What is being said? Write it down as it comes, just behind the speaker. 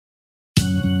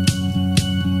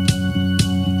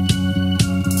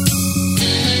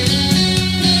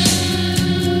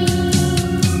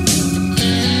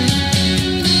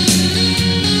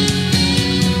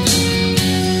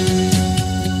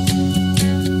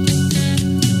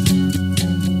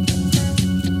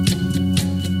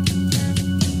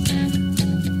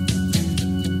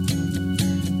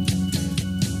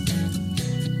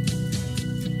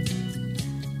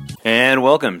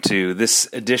welcome to this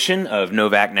edition of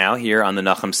Novak Now here on the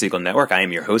Nachum Segal Network. I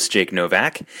am your host, Jake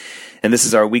Novak, and this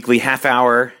is our weekly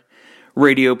half-hour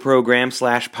radio program /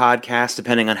 podcast,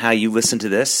 depending on how you listen to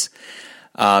this.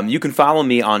 You can follow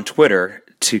me on Twitter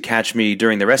to catch me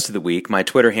during the rest of the week. My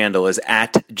Twitter handle is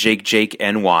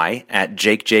 @JakeJakeNY,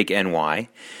 @JakeJakeNY.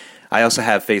 I also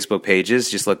have Facebook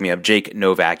pages. Just look me up, Jake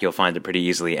Novak. You'll find it pretty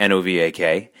easily, Novak,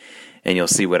 and you'll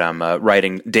see what I'm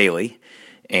writing daily,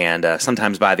 and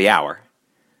sometimes by the hour.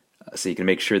 So you can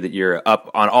make sure that you're up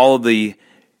on all of the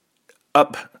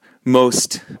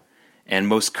upmost and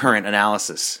most current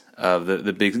analysis of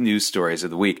the big news stories of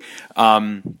the week. I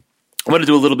want to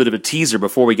do a little bit of a teaser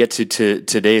before we get to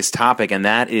today's topic, and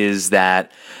that is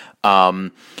that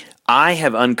I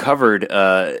have uncovered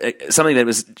something that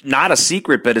was not a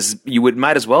secret, but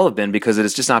might as well have been, because it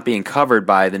is just not being covered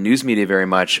by the news media very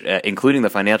much, including the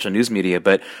financial news media,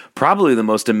 but probably the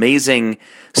most amazing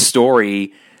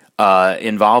story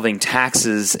involving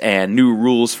taxes and new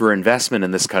rules for investment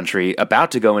in this country about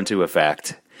to go into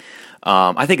effect.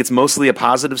 I think it's mostly a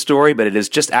positive story, but it is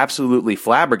just absolutely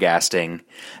flabbergasting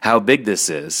how big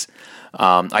this is.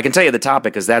 I can tell you the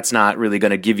topic, because that's not really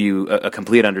going to give you a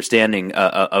complete understanding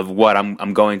of what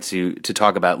I'm going to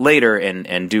talk about later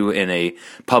and do in a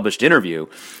published interview.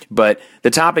 But the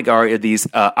topic are these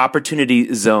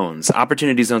opportunity zones,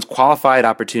 qualified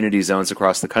opportunity zones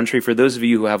across the country. For those of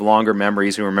you who have longer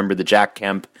memories, who remember the Jack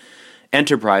Kemp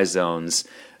enterprise zones,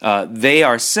 they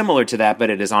are similar to that, but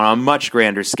it is on a much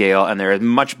grander scale, and there is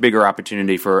much bigger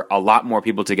opportunity for a lot more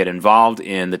people to get involved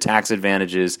in the tax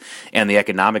advantages and the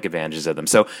economic advantages of them.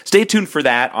 So stay tuned for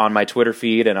that on my Twitter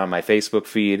feed and on my Facebook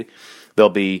feed. There'll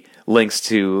be links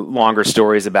to longer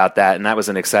stories about that, and that was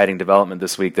an exciting development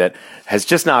this week that has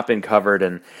just not been covered.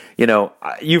 And, you know,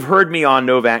 you've heard me on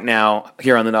Novak Now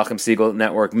here on the Nachum Segal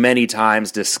Network many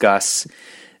times discuss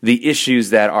the issues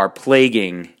that are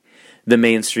plaguing the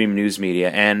mainstream news media.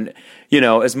 And, you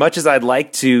know, as much as I'd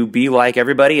like to be like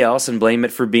everybody else and blame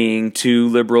it for being too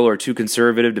liberal or too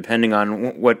conservative, depending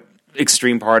on what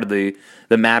extreme part of the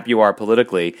map you are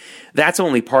politically, that's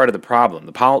only part of the problem.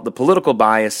 The political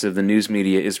bias of the news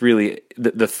media is really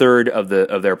the third of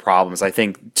their problems. I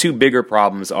think two bigger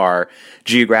problems are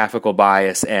geographical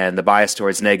bias and the bias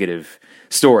towards negative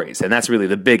stories, and that's really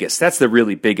the biggest. That's the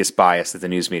really biggest bias that the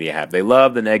news media have. They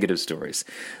love the negative stories,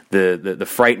 the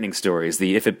frightening stories,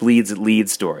 the if it bleeds, it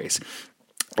leads stories.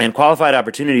 And qualified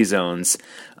opportunity zones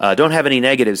don't have any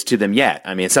negatives to them yet.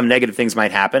 I mean, some negative things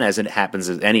might happen, as it happens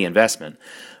with any investment.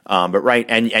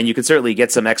 And you can certainly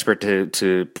get some expert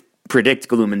to predict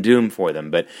gloom and doom for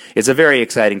them. But it's a very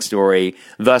exciting story.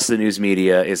 Thus, the news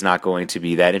media is not going to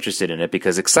be that interested in it,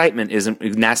 because excitement isn't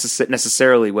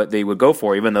necessarily what they would go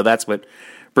for, even though that's what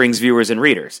brings viewers and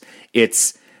readers.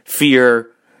 It's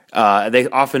fear. They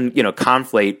often,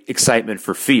 conflate excitement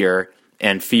for fear,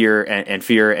 and fear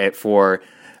for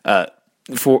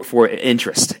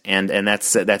interest, and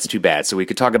that's too bad. So we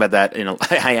could talk about that, and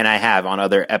I have on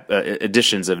other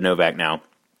editions of Novak Now.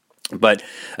 But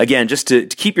again, just to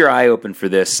keep your eye open for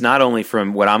this, not only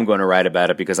from what I'm going to write about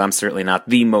it, because I'm certainly not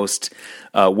the most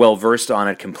well-versed on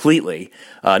it completely.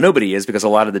 Nobody is, because a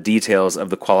lot of the details of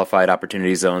the qualified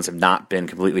opportunity zones have not been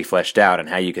completely fleshed out and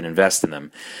how you can invest in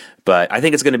them. But I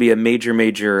think it's going to be a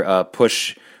major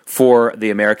push for the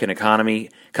American economy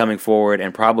coming forward,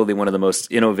 and probably one of the most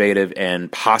innovative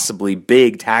and possibly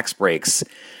big tax breaks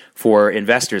for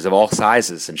investors of all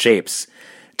sizes and shapes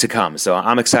to come. So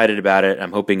I'm excited about it.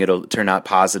 I'm hoping it'll turn out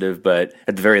positive, but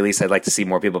at the very least, I'd like to see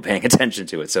more people paying attention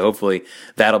to it. So hopefully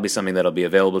that'll be something that'll be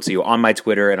available to you on my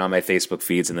Twitter and on my Facebook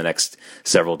feeds in the next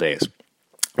several days.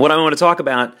 What I want to talk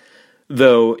about,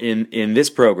 though, in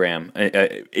this program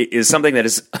is something that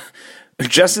is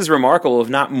just as remarkable, if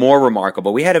not more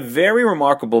remarkable. We had a very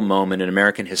remarkable moment in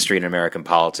American history and American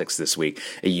politics this week,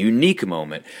 a unique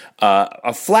moment, a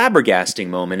flabbergasting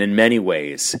moment in many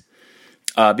ways.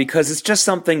 Because it's just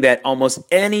something that almost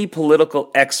any political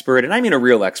expert, and I mean a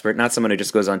real expert, not someone who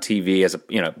just goes on TV as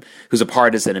who's a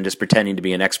partisan and just pretending to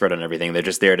be an expert on everything. They're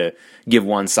just there to give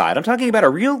one side. I'm talking about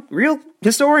real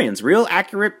historians, real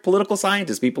accurate political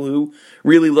scientists, people who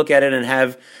really look at it and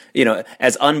have,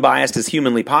 as unbiased as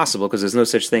humanly possible, because there's no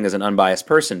such thing as an unbiased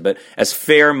person, but as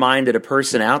fair-minded a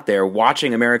person out there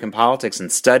watching American politics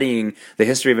and studying the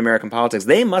history of American politics.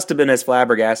 They must have been as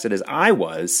flabbergasted as I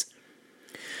was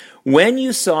when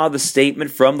you saw the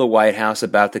statement from the White House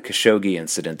about the Khashoggi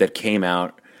incident that came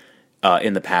out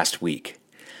in the past week.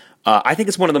 I think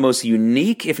it's one of the most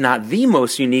unique, if not the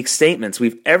most unique statements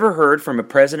we've ever heard from a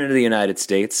president of the United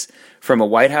States, from a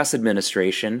White House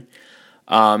administration.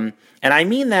 And I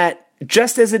mean that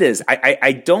just as it is.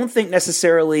 I don't think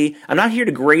necessarily, I'm not here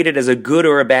to grade it as a good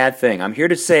or a bad thing. I'm here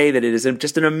to say that it is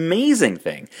just an amazing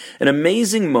thing, an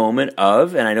amazing moment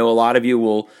of, and I know a lot of you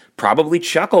will probably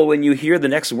chuckle when you hear the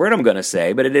next word I'm going to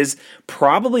say, but it is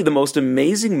probably the most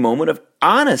amazing moment of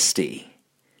honesty.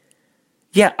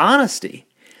 Yeah, honesty.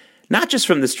 Not just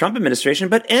from this Trump administration,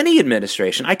 but any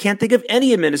administration. I can't think of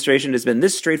any administration that's been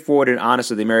this straightforward and honest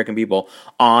with the American people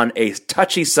on a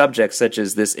touchy subject such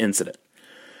as this incident.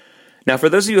 Now, for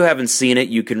those of you who haven't seen it,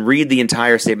 you can read the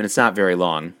entire statement. It's not very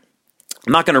long.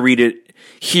 I'm not going to read it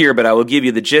here, but I will give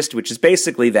you the gist, which is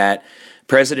basically that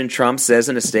President Trump says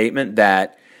in a statement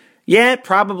that, yeah, it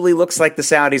probably looks like the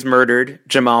Saudis murdered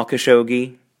Jamal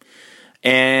Khashoggi.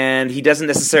 And he doesn't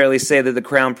necessarily say that the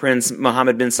Crown Prince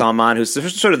Mohammed bin Salman, who's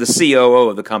sort of the COO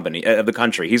of the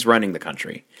country, he's running the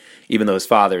country, even though his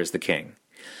father is the king.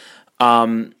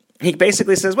 He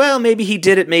basically says, well, maybe he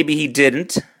did it, maybe he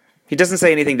didn't. He doesn't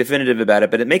say anything definitive about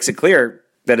it, but it makes it clear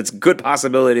that it's a good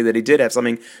possibility that he did have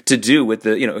something to do with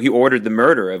he ordered the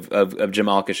murder of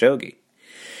Jamal Khashoggi.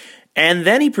 And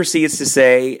then he proceeds to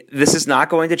say, this is not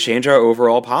going to change our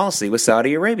overall policy with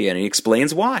Saudi Arabia, and he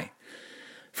explains why.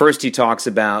 First, he talks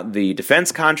about the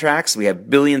defense contracts. We have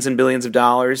billions and billions of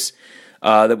dollars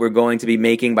that we're going to be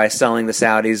making by selling the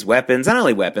Saudis weapons, not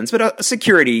only weapons, but a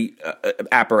security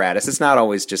apparatus. It's not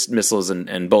always just missiles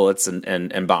and bullets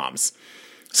and bombs.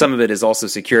 Some of it is also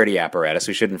security apparatus.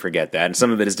 We shouldn't forget that. And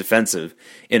some of it is defensive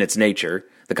in its nature,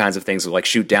 the kinds of things like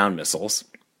shoot down missiles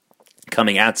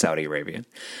coming at Saudi Arabia.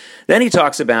 Then he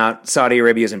talks about Saudi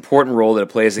Arabia's important role that it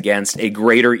plays against a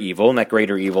greater evil, and that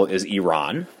greater evil is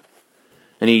Iran.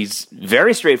 And he's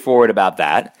very straightforward about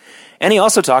that. And he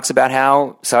also talks about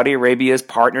how Saudi Arabia's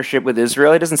partnership with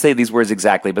Israel, he doesn't say these words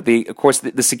exactly, but of course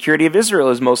the security of Israel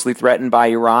is mostly threatened by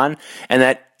Iran, and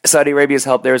that Saudi Arabia's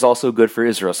help there is also good for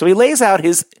Israel. So he lays out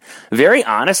his very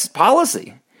honest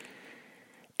policy.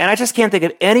 And I just can't think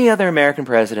of any other American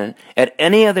president at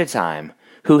any other time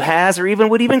who has or even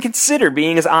would even consider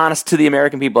being as honest to the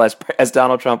American people as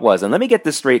Donald Trump was. And let me get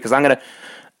this straight, because I'm going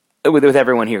to with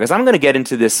everyone here, because I'm going to get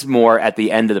into this more at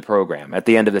the end of the program, at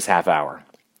the end of this half hour.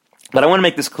 But I want to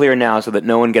make this clear now so that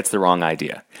no one gets the wrong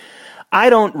idea. I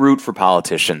don't root for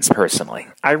politicians, personally.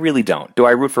 I really don't. Do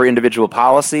I root for individual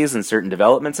policies and certain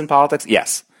developments in politics?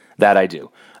 Yes, that I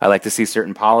do. I like to see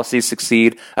certain policies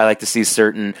succeed. I like to see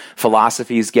certain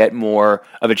philosophies get more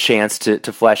of a chance to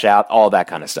flesh out, all that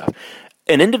kind of stuff.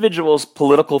 An individual's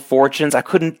political fortunes, I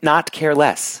couldn't not care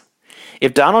less.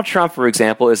 If Donald Trump, for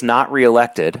example, is not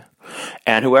reelected,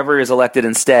 and whoever is elected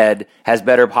instead has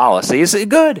better policies,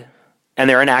 good. And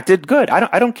they're enacted, good.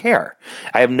 I don't care.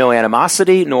 I have no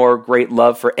animosity nor great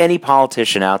love for any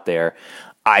politician out there.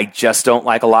 I just don't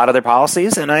like a lot of their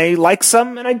policies, and I like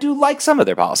some, and I do like some of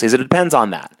their policies. It depends on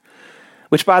that.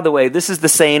 Which, by the way, this is the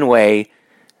same way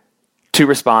to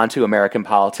respond to American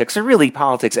politics, or really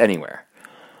politics anywhere.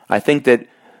 I think that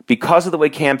because of the way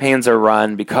campaigns are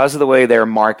run, because of the way they're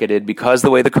marketed, because of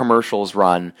the way the commercials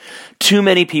run, too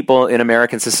many people in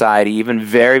American society, even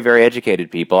very, very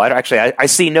educated people, I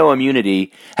see no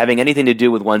immunity having anything to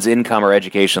do with one's income or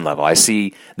education level. I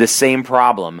see the same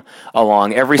problem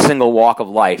along every single walk of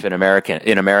life in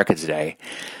America today.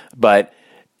 But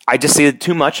I just see that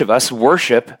too much of us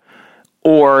worship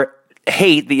or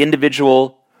hate the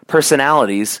individual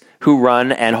personalities who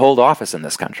run and hold office in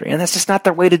this country. And that's just not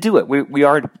the way to do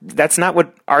it. That's not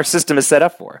what our system is set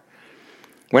up for.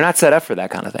 We're not set up for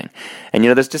that kind of thing. And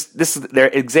there are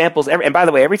examples, and by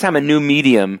the way, every time a new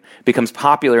medium becomes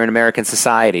popular in American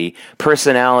society,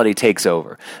 personality takes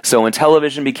over. So when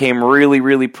television became really,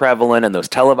 really prevalent and those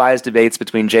televised debates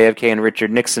between JFK and Richard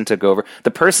Nixon took over,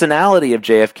 the personality of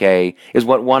JFK is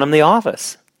what won him the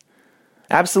office.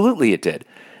 Absolutely it did.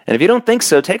 And if you don't think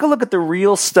so, take a look at the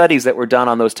real studies that were done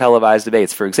on those televised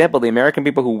debates. For example, the American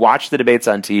people who watched the debates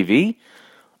on TV,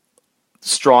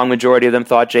 strong majority of them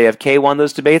thought JFK won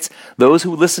those debates. Those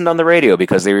who listened on the radio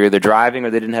because they were either driving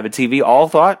or they didn't have a TV all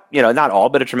thought, not all,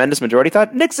 but a tremendous majority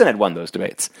thought Nixon had won those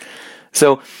debates.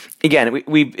 So again,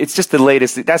 it's just the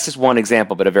latest, that's just one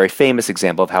example, but a very famous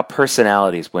example of how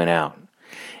personalities went out.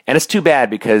 And it's too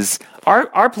bad because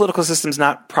our political system's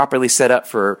not properly set up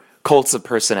for cults of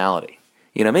personality.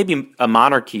 Maybe a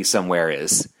monarchy somewhere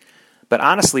is. But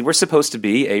honestly, we're supposed to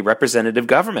be a representative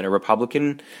government, a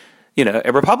Republican,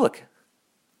 a republic.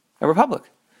 A republic.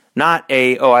 Not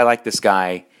I like this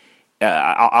guy,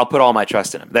 I'll put all my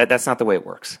trust in him. That's not the way it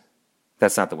works.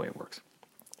 That's not the way it works.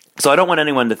 So I don't want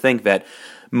anyone to think that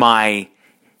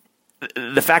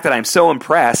the fact that I'm so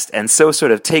impressed and so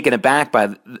sort of taken aback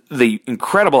by the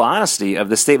incredible honesty of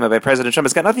the statement by President Trump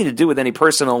has got nothing to do with any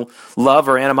personal love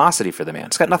or animosity for the man.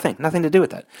 It's got nothing to do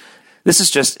with that. This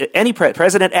is just any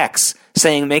President X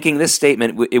making this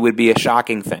statement, it would be a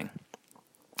shocking thing.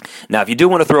 Now, if you do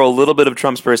want to throw a little bit of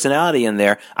Trump's personality in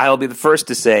there, I will be the first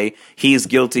to say he's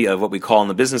guilty of what we call in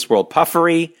the business world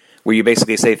puffery, where you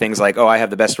basically say things like, oh, I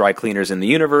have the best dry cleaners in the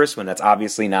universe, when that's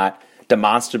obviously not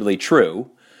demonstrably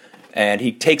true. And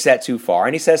he takes that too far,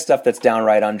 and he says stuff that's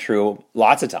downright untrue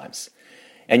lots of times.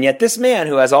 And yet this man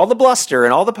who has all the bluster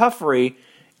and all the puffery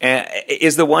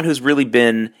is the one who's really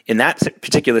been, in that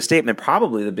particular statement,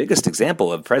 probably the biggest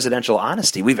example of presidential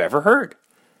honesty we've ever heard.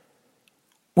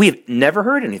 We've never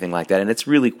heard anything like that, and it's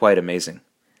really quite amazing.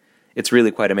 It's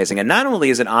really quite amazing. And not only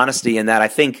is it honesty in that, I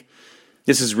think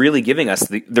this is really giving us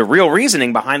the real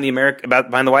reasoning behind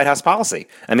behind the White House policy.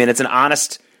 I mean, it's an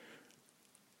honest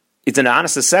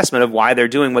assessment of why they're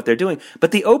doing what they're doing.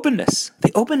 But the openness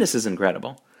is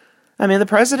incredible. I mean, the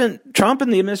President, Trump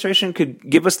and the administration could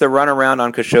give us the runaround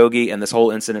on Khashoggi and this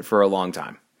whole incident for a long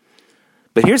time.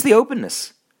 But here's the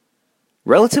openness.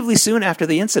 Relatively soon after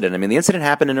the incident. I mean, the incident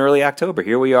happened in early October.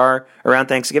 Here we are around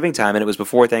Thanksgiving time, and it was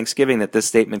before Thanksgiving that this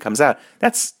statement comes out.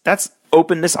 That's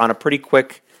openness on a pretty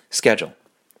quick schedule.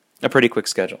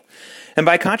 And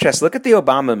by contrast, look at the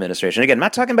Obama administration. Again, I'm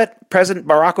not talking about President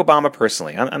Barack Obama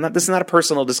personally. This is not a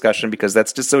personal discussion because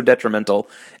that's just so detrimental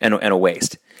and a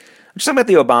waste. I'm just talking about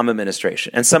the Obama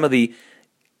administration and some of the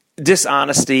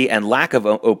dishonesty and lack of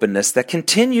openness that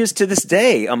continues to this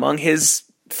day among his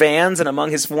fans and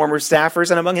among his former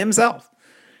staffers and among himself.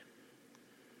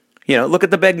 You know, look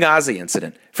at the Benghazi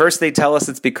incident. First, they tell us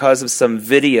it's because of some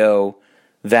video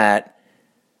that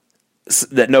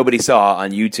nobody saw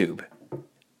on YouTube,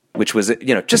 which was,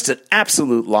 just an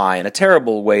absolute lie and a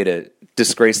terrible way to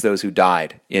disgrace those who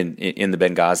died in the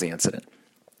Benghazi incident.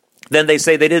 Then they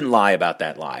say they didn't lie about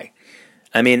that lie.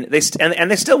 I mean, they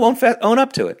still won't own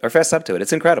up to it or fess up to it.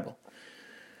 It's incredible.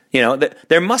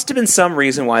 There must have been some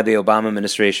reason why the Obama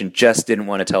administration just didn't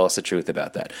want to tell us the truth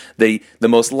about that. The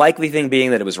most likely thing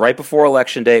being that it was right before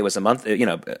Election Day. It was a month,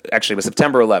 actually it was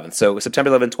September 11th. So it was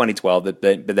September 11th, 2012, the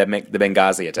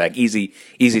Benghazi attack.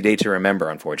 Easy date to remember,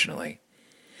 unfortunately.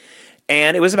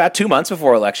 And it was about 2 months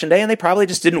before Election Day, and they probably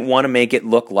just didn't want to make it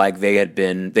look like they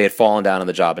had fallen down on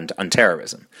the job on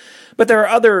terrorism. But there are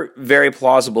other very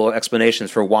plausible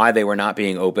explanations for why they were not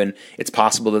being open. It's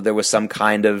possible that there was some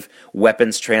kind of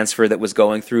weapons transfer that was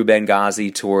going through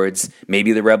Benghazi towards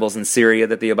maybe the rebels in Syria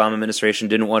that the Obama administration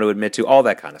didn't want to admit to, all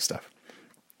that kind of stuff.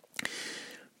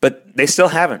 But they still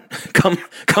haven't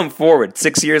come forward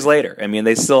 6 years later. I mean,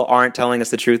 they still aren't telling us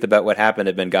the truth about what happened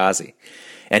at Benghazi.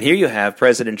 And here you have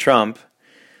President Trump,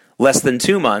 less than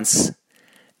 2 months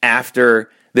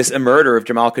after this murder of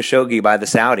Jamal Khashoggi by the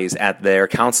Saudis at their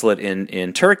consulate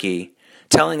in Turkey,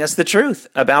 telling us the truth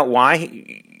about why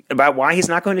he's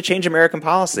not going to change American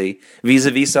policy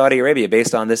vis-a-vis Saudi Arabia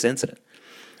based on this incident.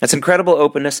 That's incredible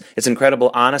openness. It's incredible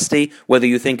honesty. Whether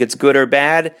you think it's good or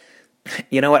bad,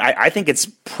 you know what? I think it's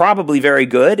probably very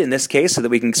good in this case so that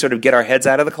we can sort of get our heads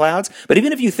out of the clouds. But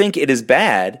even if you think it is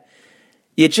bad,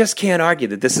 you just can't argue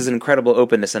that this is an incredible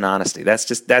openness and honesty.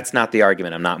 That's not the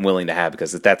argument I'm not willing to have,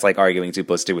 because that's like arguing 2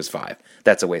 + 2 is 5.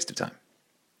 That's a waste of time.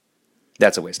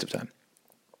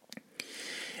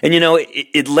 And,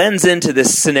 it lends into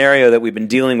this scenario that we've been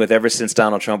dealing with ever since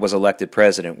Donald Trump was elected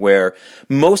president, where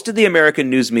most of the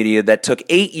American news media that took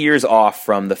 8 years off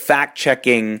from the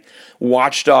fact-checking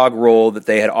watchdog role that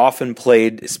they had often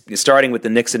played, starting with the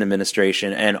Nixon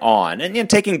administration and on, and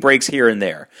taking breaks here and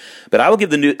there. But I will give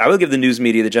the news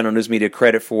media, the general news media,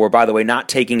 credit for, by the way, not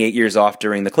taking 8 years off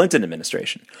during the Clinton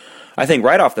administration. I think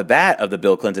right off the bat of the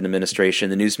Bill Clinton administration,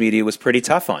 the news media was pretty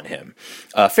tough on him.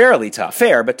 Fairly tough.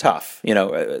 Fair, but tough.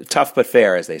 Tough but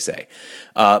fair, as they say.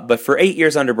 But for 8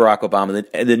 years under Barack Obama,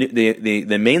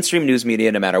 the mainstream news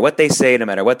media, no matter what they say, no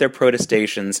matter what their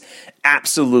protestations,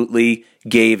 absolutely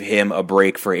gave him a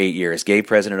break for 8 years, gave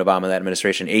President Obama, that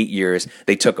administration, 8 years.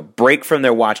 They took a break from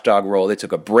their watchdog role. They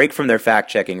took a break from their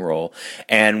fact-checking role.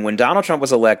 And when Donald Trump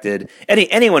was elected,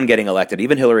 anyone getting elected,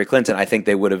 even Hillary Clinton, I think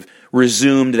they would have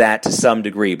resumed that to some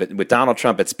degree. But with Donald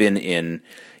Trump, it's been in,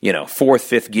 fourth,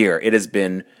 fifth gear. It has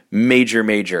been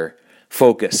major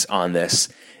focus on this.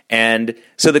 And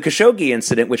so the Khashoggi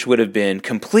incident, which would have been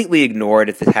completely ignored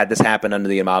if it had this happened under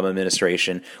the Obama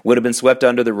administration, would have been swept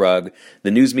under the rug.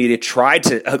 The news media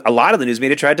a lot of the news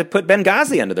media tried to put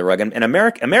Benghazi under the rug, and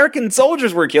American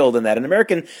soldiers were killed in that. An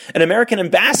American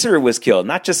ambassador was killed,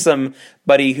 not just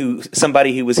somebody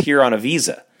who was here on a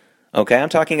visa. Okay, I'm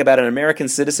talking about an American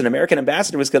citizen, American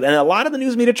ambassador was killed, and a lot of the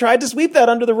news media tried to sweep that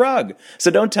under the rug.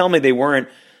 So don't tell me they weren't,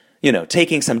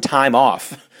 taking some time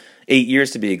off. 8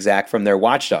 years to be exact, from their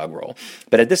watchdog role.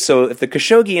 But so if the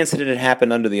Khashoggi incident had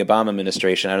happened under the Obama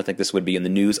administration, I don't think this would be in the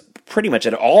news pretty much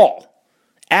at all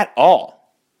at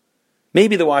all.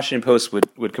 Maybe the Washington Post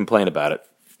would complain about it.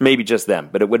 Maybe just them,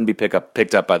 but it wouldn't be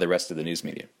picked up by the rest of the news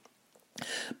media.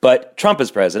 But Trump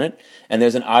is president, and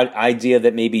there's an idea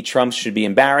that maybe Trump should be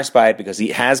embarrassed by it because he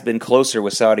has been closer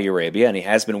with Saudi Arabia, and he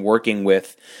has been working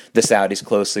with the Saudis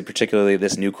closely, particularly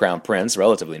this new crown prince,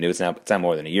 relatively new. It's not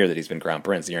more than a year that he's been crown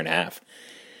prince, a year and a half.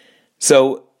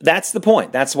 So that's the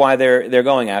point. That's why they're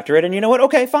going after it. And you know what?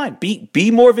 Okay, fine.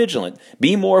 Be more vigilant.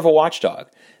 Be more of a watchdog.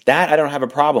 That I don't have a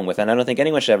problem with, and I don't think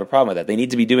anyone should have a problem with that. They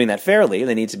need to be doing that fairly.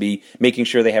 They need to be making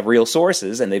sure they have real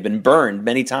sources, and they've been burned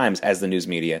many times as the news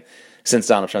media since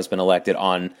Donald Trump's been elected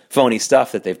on phony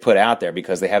stuff that they've put out there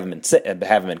because they haven't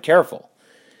been careful.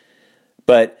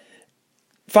 But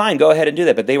fine, go ahead and do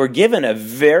that. But they were given a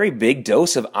very big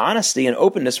dose of honesty and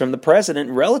openness from the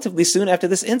president relatively soon after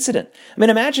this incident. I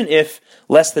mean, imagine if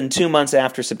less than 2 months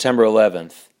after September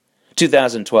 11th,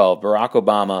 2012, Barack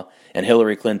Obama and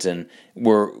Hillary Clinton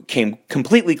came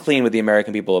completely clean with the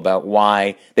American people about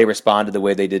why they responded the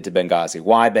way they did to Benghazi,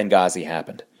 why Benghazi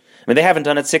happened. I mean, they haven't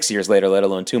done it 6 years later, let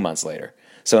alone 2 months later.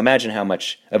 So imagine how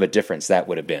much of a difference that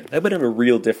would have been. That would have been a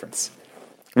real difference.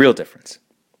 Real difference.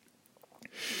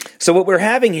 So what we're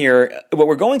having here, what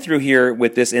we're going through here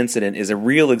with this incident is a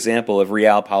real example of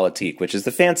realpolitik, which is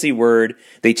the fancy word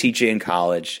they teach you in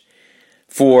college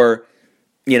for,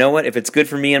 you know what, if it's good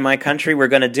for me and my country, we're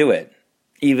going to do it.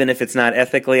 Even if it's not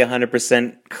ethically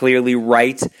 100% clearly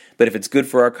right, but if it's good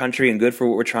for our country and good for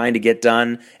what we're trying to get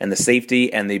done and the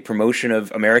safety and the promotion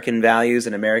of American values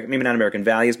and maybe not American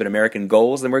values, but American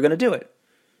goals, then we're going to do it.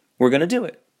 We're going to do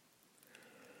it.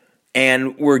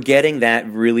 And we're getting that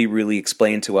really, really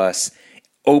explained to us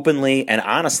openly and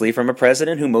honestly from a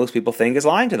president who most people think is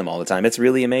lying to them all the time. It's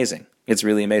really amazing. It's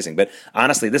really amazing. But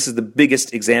honestly, this is the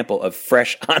biggest example of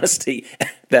fresh honesty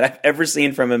that I've ever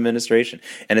seen from an administration.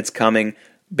 And it's coming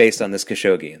based on this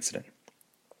Khashoggi incident.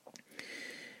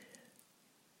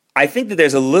 I think that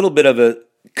there's a little bit of a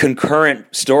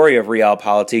concurrent story of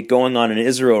realpolitik going on in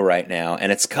Israel right now, and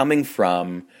it's coming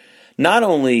from not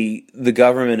only the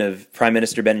government of Prime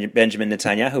Minister Benjamin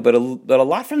Netanyahu, but a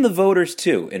lot from the voters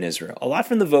too in Israel. A lot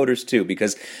from the voters too,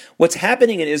 because what's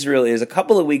happening in Israel is a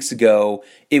couple of weeks ago,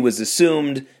 it was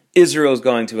assumed Israel is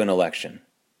going to an election.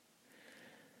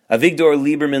 Avigdor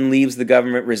Lieberman leaves the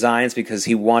government, resigns because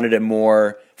he wanted a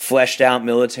more fleshed out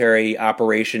military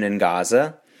operation in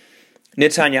Gaza.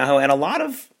 Netanyahu and a lot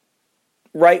of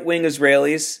right-wing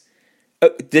Israelis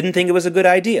didn't think it was a good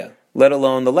idea, let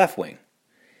alone the left wing.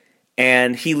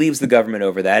 And he leaves the government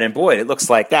over that. And boy, it looks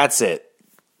like that's it.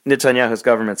 Netanyahu's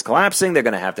government's collapsing. They're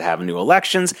going to have new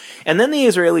elections. And then the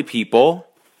Israeli people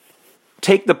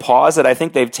take the pause that I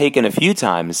think they've taken a few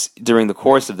times during the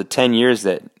course of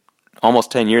the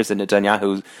almost 10 years that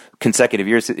Netanyahu, consecutive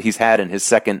years he's had in his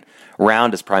second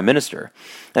round as prime minister,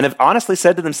 and have honestly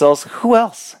said to themselves, who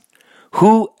else?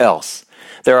 Who else?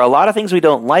 There are a lot of things we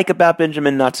don't like about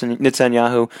Benjamin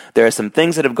Netanyahu. There are some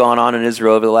things that have gone on in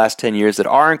Israel over the last 10 years that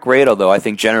aren't great, although I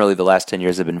think generally the last 10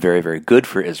 years have been very, very good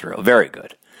for Israel. Very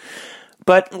good.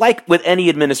 But like with any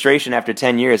administration after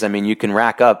 10 years, I mean, you can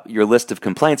rack up your list of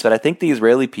complaints, but I think the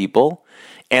Israeli people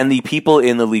and the people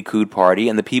in the Likud party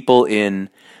and the people in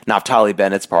Naftali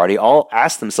Bennett's party all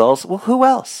ask themselves, well, who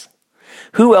else?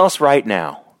 Who else right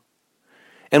now?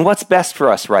 And what's best for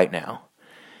us right now?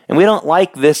 And we don't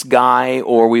like this guy,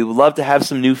 or we would love to have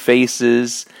some new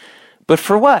faces, but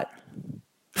for what?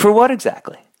 For what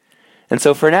exactly? And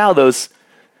so for now, those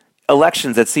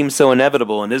elections that seem so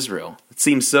inevitable in Israel, it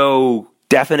seems so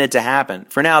definite to happen,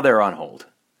 for now they're on hold.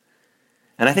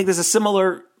 And I think there's a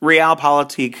similar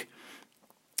realpolitik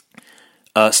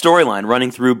storyline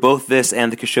running through both this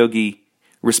and the Khashoggi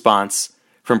response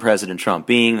from President Trump,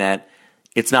 being that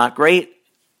it's not great,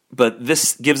 but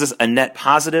this gives us a net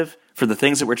positive for the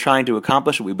things that we're trying to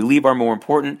accomplish, what we believe are more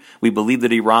important. We believe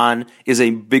that Iran is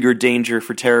a bigger danger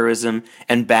for terrorism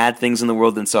and bad things in the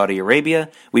world than Saudi Arabia.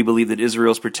 We believe that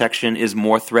Israel's protection is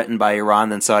more threatened by Iran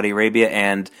than Saudi Arabia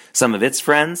and some of its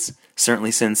friends,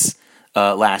 certainly since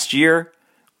last year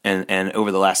and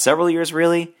over the last several years,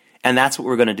 really. And that's what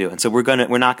we're going to do. And so we're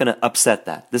not going to upset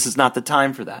that. This is not the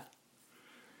time for that.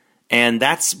 And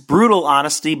that's brutal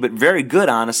honesty, but very good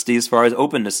honesty as far as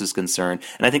openness is concerned.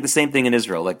 And I think the same thing in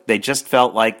Israel. Like, they just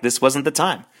felt like this wasn't the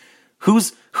time.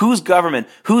 Whose government,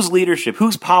 whose leadership,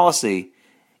 whose policy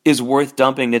is worth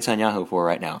dumping Netanyahu for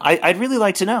right now? I'd really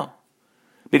like to know.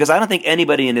 Because I don't think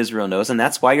anybody in Israel knows, and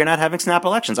that's why you're not having snap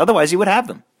elections. Otherwise, you would have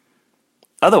them.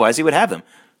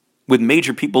 With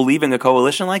major people leaving a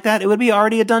coalition like that, it would be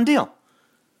already a done deal.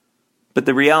 But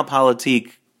the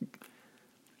realpolitik,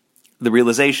 the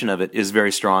realization of it is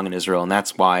very strong in Israel, and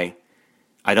that's why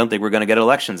I don't think we're going to get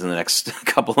elections in the next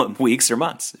couple of weeks or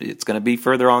months. It's going to be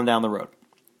further on down the road.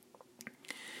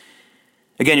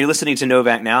 Again, you're listening to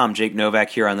Novak Now. I'm Jake Novak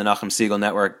here on the Nachum Segal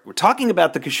Network. We're talking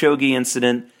about the Khashoggi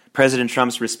incident, President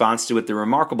Trump's response to it, the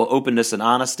remarkable openness and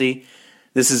honesty.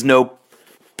 This is no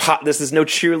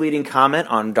cheerleading comment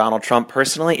on Donald Trump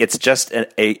personally. It's just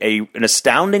an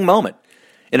astounding moment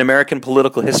in American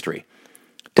political history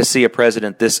to see a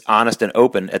president this honest and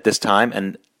open at this time,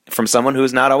 and from someone who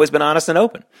has not always been honest and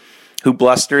open, who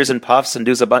blusters and puffs and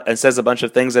says a bunch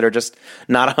of things that are just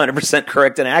not 100%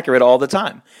 correct and accurate all the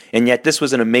time. And yet this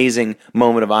was an amazing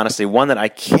moment of honesty, one that I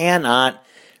cannot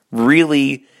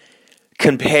really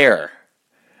compare.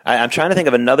 I'm trying to think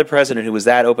of another president who was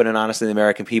that open and honest to the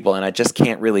American people, and I just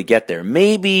can't really get there.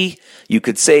 Maybe you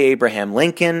could say Abraham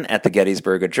Lincoln at the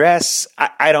Gettysburg Address.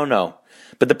 I don't know.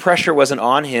 But the pressure wasn't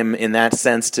on him in that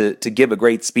sense to give a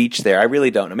great speech there. I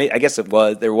really don't. I guess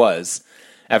there was,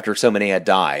 after so many had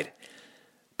died.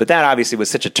 But that obviously was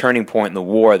such a turning point in the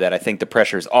war that I think the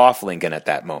pressure is off Lincoln at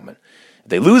that moment. If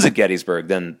they lose at Gettysburg,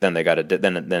 then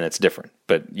it's different.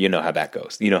 But you know how that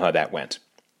goes. You know how that went.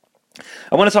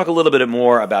 I want to talk a little bit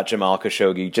more about Jamal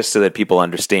Khashoggi, just so that people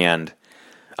understand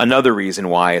another reason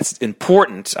why it's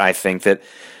important, I think, that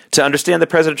to understand that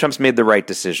President Trump's made the right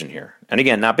decision here. And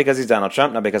again, not because he's Donald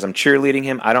Trump, not because I'm cheerleading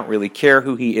him. I don't really care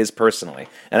who he is personally.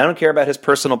 And I don't care about his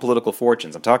personal political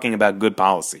fortunes. I'm talking about good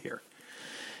policy here.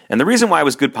 And the reason why it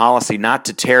was good policy not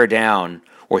to tear down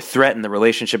or threaten the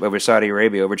relationship over Saudi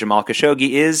Arabia over Jamal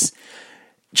Khashoggi is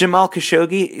Jamal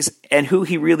Khashoggi and who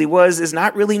he really was is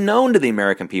not really known to the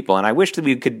American people. And I wish that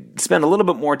we could spend a little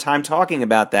bit more time talking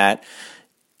about that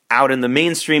out in the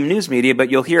mainstream news media,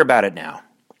 but you'll hear about it now.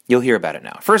 You'll hear about it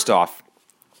now. First off,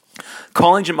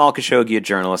 calling Jamal Khashoggi a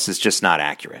journalist is just not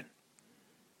accurate.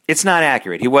 It's not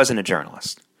accurate. He wasn't a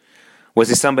journalist. Was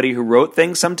he somebody who wrote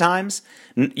things sometimes?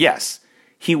 Yes.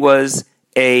 He was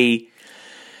he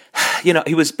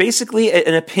was basically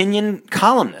an opinion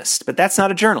columnist, but that's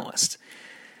not a journalist.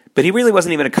 But he really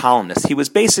wasn't even a columnist. He was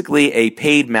basically a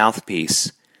paid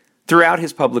mouthpiece throughout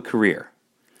his public career.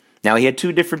 Now, he had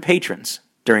two different patrons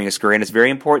during his career, and it's very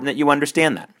important that you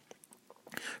understand that.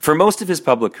 For most of his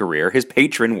public career, his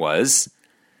patron was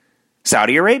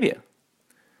Saudi Arabia,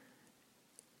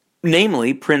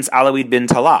 namely Prince Alawid bin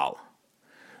Talal,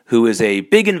 who is a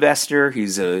big investor.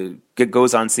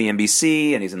 Goes on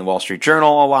CNBC, and he's in the Wall Street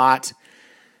Journal a lot.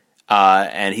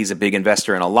 And he's a big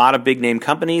investor in a lot of big-name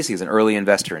companies. He's an early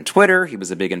investor in Twitter. He was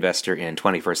a big investor in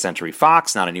 21st Century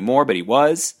Fox. Not anymore, but he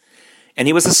was. And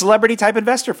he was a celebrity-type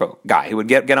investor guy who would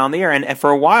get on the air. And for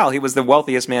a while, he was the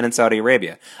wealthiest man in Saudi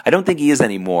Arabia. I don't think he is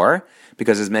anymore,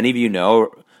 because as many of you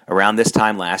know, around this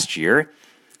time last year,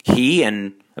 he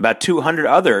and about 200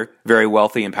 other very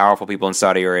wealthy and powerful people in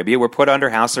Saudi Arabia were put under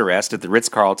house arrest at the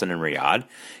Ritz-Carlton in Riyadh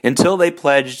until they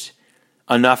pledged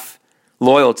enough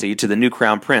loyalty to the new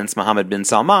crown prince, Mohammed bin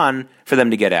Salman, for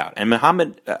them to get out. And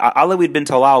Alawid bin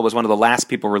Talal was one of the last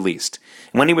people released.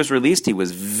 And when he was released, he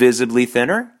was visibly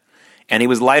thinner, and he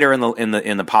was lighter in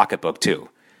the pocketbook too.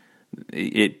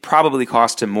 It probably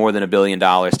cost him more than $1 billion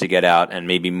to get out, and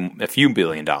maybe a few $1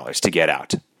 billion to get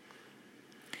out.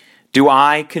 Do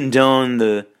I condone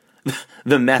the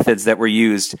methods that were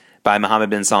used by Mohammed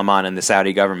bin Salman and the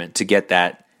Saudi government to get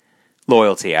that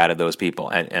loyalty out of those people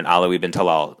and Alawid bin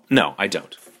Talal? No, I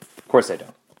don't. Of course I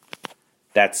don't.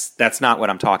 That's not what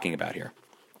I'm talking about here.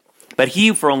 But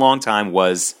he, for a long time,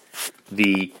 was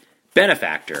the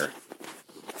benefactor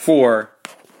for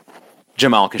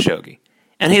Jamal Khashoggi.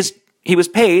 And he was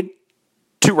paid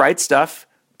to write stuff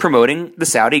promoting the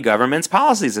Saudi government's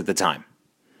policies at the time.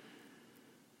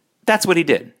 That's what he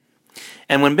did.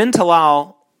 And when bin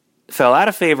Talal fell out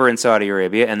of favor in Saudi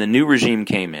Arabia and the new regime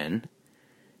came in,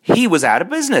 he was out of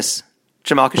business.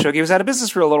 Jamal Khashoggi was out of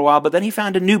business for a little while, but then he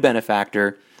found a new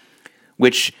benefactor,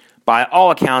 which by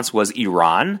all accounts was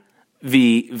Iran,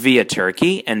 via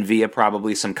Turkey, and via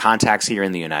probably some contacts here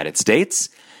in the United States.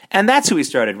 And that's who he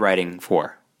started writing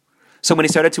for. So when he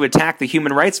started to attack the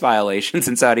human rights violations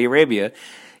in Saudi Arabia,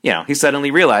 he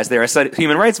suddenly realized there are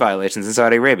human rights violations in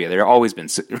Saudi Arabia. There have always been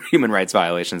human rights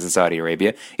violations in Saudi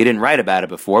Arabia. He didn't write about it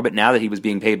before, but now that he was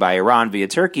being paid by Iran via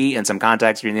Turkey and some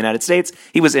contacts here in the United States,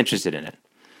 he was interested in it.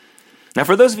 Now,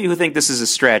 for those of you who think this is a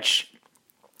stretch,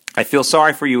 I feel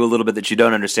sorry for you a little bit that you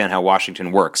don't understand how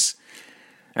Washington works.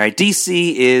 All right,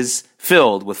 D.C. is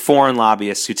filled with foreign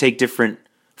lobbyists who take different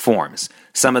forms.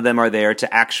 Some of them are there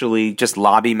to actually just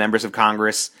lobby members of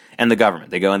Congress and the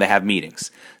government. They go and they have meetings.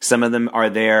 Some of them are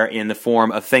there in the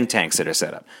form of think tanks that are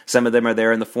set up. Some of them are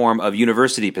there in the form of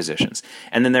university positions.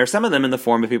 And then there are some of them in the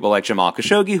form of people like Jamal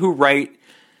Khashoggi who write,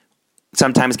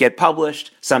 sometimes get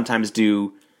published, sometimes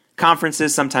do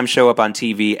conferences, sometimes show up on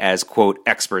TV as, quote,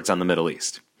 experts on the Middle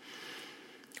East.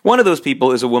 One of those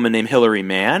people is a woman named Hilary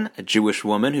Mann, a Jewish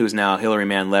woman who is now Hilary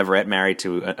Mann Leverett, married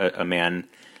to a man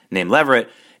named Leverett.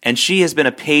 And she has been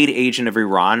a paid agent of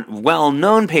Iran,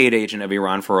 well-known paid agent of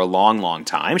Iran for a long, long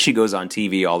time. She goes on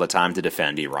TV all the time to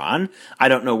defend Iran. I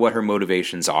don't know what her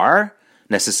motivations are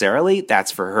necessarily.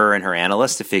 That's for her and her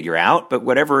analysts to figure out. But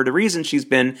whatever the reason, she's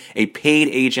been a paid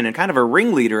agent and kind of a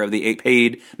ringleader of the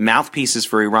paid mouthpieces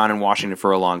for Iran in Washington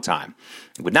for a long time.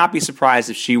 I would not be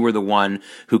surprised if she were the one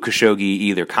who Khashoggi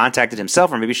either contacted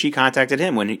himself or maybe she contacted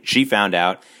him when she found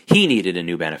out he needed a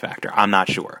new benefactor. I'm not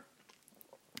sure.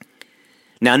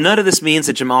 Now, none of this means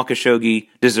that Jamal Khashoggi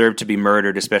deserved to be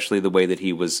murdered, especially the way that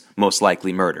he was most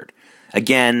likely murdered.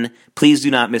 Again, please do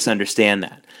not misunderstand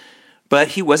that. But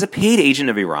he was a paid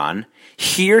agent of Iran,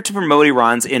 here to promote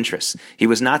Iran's interests. He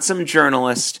was not some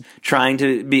journalist trying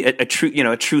to be a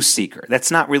truth seeker. That's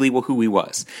not really who he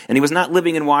was. And he was not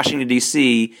living in Washington,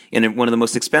 D.C., in one of the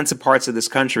most expensive parts of this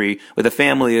country with a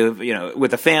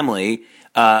family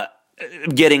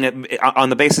getting on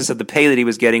the basis of the pay that he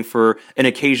was getting for an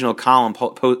occasional column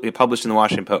published in the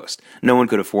Washington Post. No one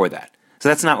could afford that. So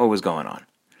that's not what was going on.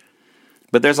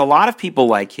 But there's a lot of people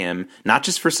like him, not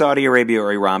just for Saudi Arabia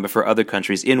or Iran, but for other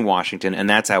countries in Washington, and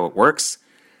that's how it works.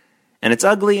 And it's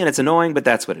ugly and it's annoying, but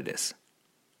that's what it is.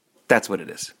 That's what it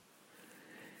is.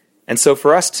 And so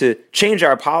for us to change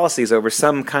our policies over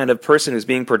some kind of person who's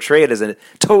being portrayed as a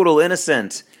total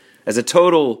innocent, as a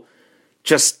total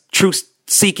just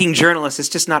truth-seeking journalist, is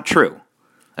just not true.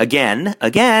 Again,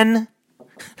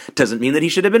 doesn't mean that he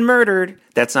should have been murdered.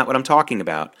 That's not what I'm talking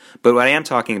about. But what I am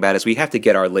talking about is we have to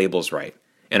get our labels right,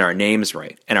 and our names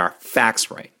right, and our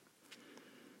facts right.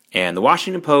 And the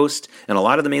Washington Post and a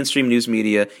lot of the mainstream news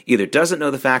media either doesn't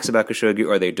know the facts about Khashoggi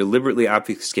or they're deliberately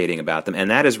obfuscating about them, and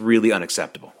that is really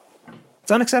unacceptable.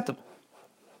 It's unacceptable.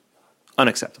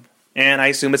 Unacceptable. And I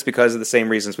assume it's because of the same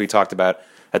reasons we talked about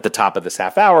at the top of this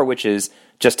half hour, which is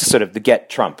just to sort of the get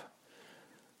Trump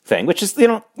thing, which is,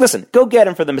 listen, go get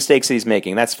him for the mistakes that he's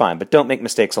making. That's fine, but don't make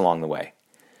mistakes along the way.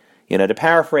 To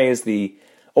paraphrase the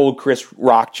old Chris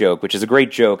Rock joke, which is a great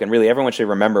joke, and really everyone should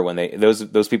remember when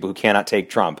those people who cannot take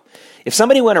Trump. If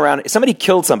somebody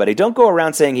killed somebody, don't go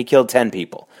around saying he killed 10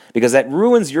 people, because that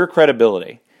ruins your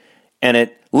credibility, and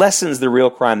it lessens the real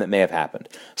crime that may have happened.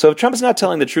 So if Trump's not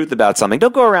telling the truth about something,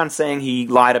 don't go around saying he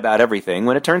lied about everything,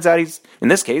 when it turns out in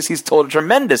this case, he's told a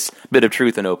tremendous bit of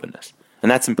truth and openness. And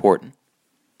that's important.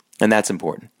 And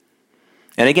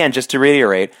again, just to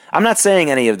reiterate, I'm not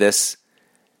saying any of this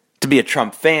to be a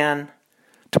Trump fan,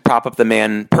 to prop up the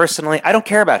man personally. I don't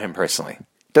care about him personally.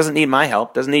 Doesn't need my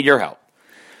help, doesn't need your help.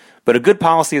 But a good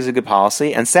policy is a good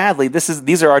policy, and sadly,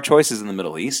 these are our choices in the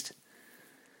Middle East.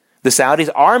 The Saudis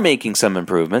are making some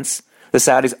improvements. The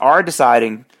Saudis are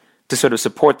deciding to sort of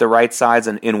support the right sides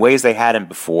in ways they hadn't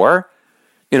before,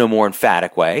 in a more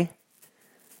emphatic way.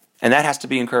 And that has to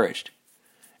be encouraged.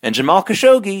 And Jamal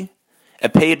Khashoggi, a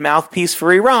paid mouthpiece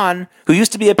for Iran, who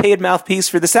used to be a paid mouthpiece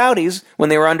for the Saudis when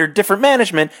they were under different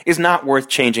management, is not worth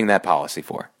changing that policy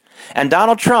for. And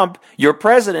Donald Trump, your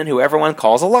president, who everyone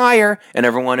calls a liar, and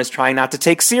everyone is trying not to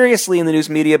take seriously in the news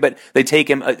media, but they take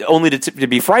him only to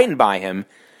be frightened by him,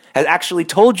 has actually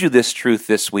told you this truth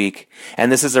this week,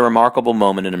 and this is a remarkable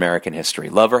moment in American history.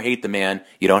 Love or hate the man,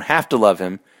 you don't have to love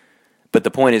him, but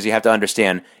the point is you have to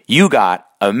understand you got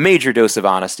a major dose of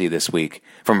honesty this week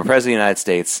from a president of the United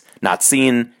States, not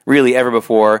seen really ever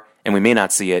before, and we may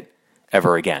not see it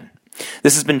ever again.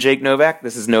 This has been Jake Novak.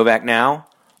 This is Novak Now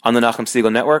on the Nachum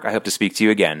Segal Network. I hope to speak to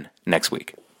you again next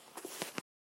week.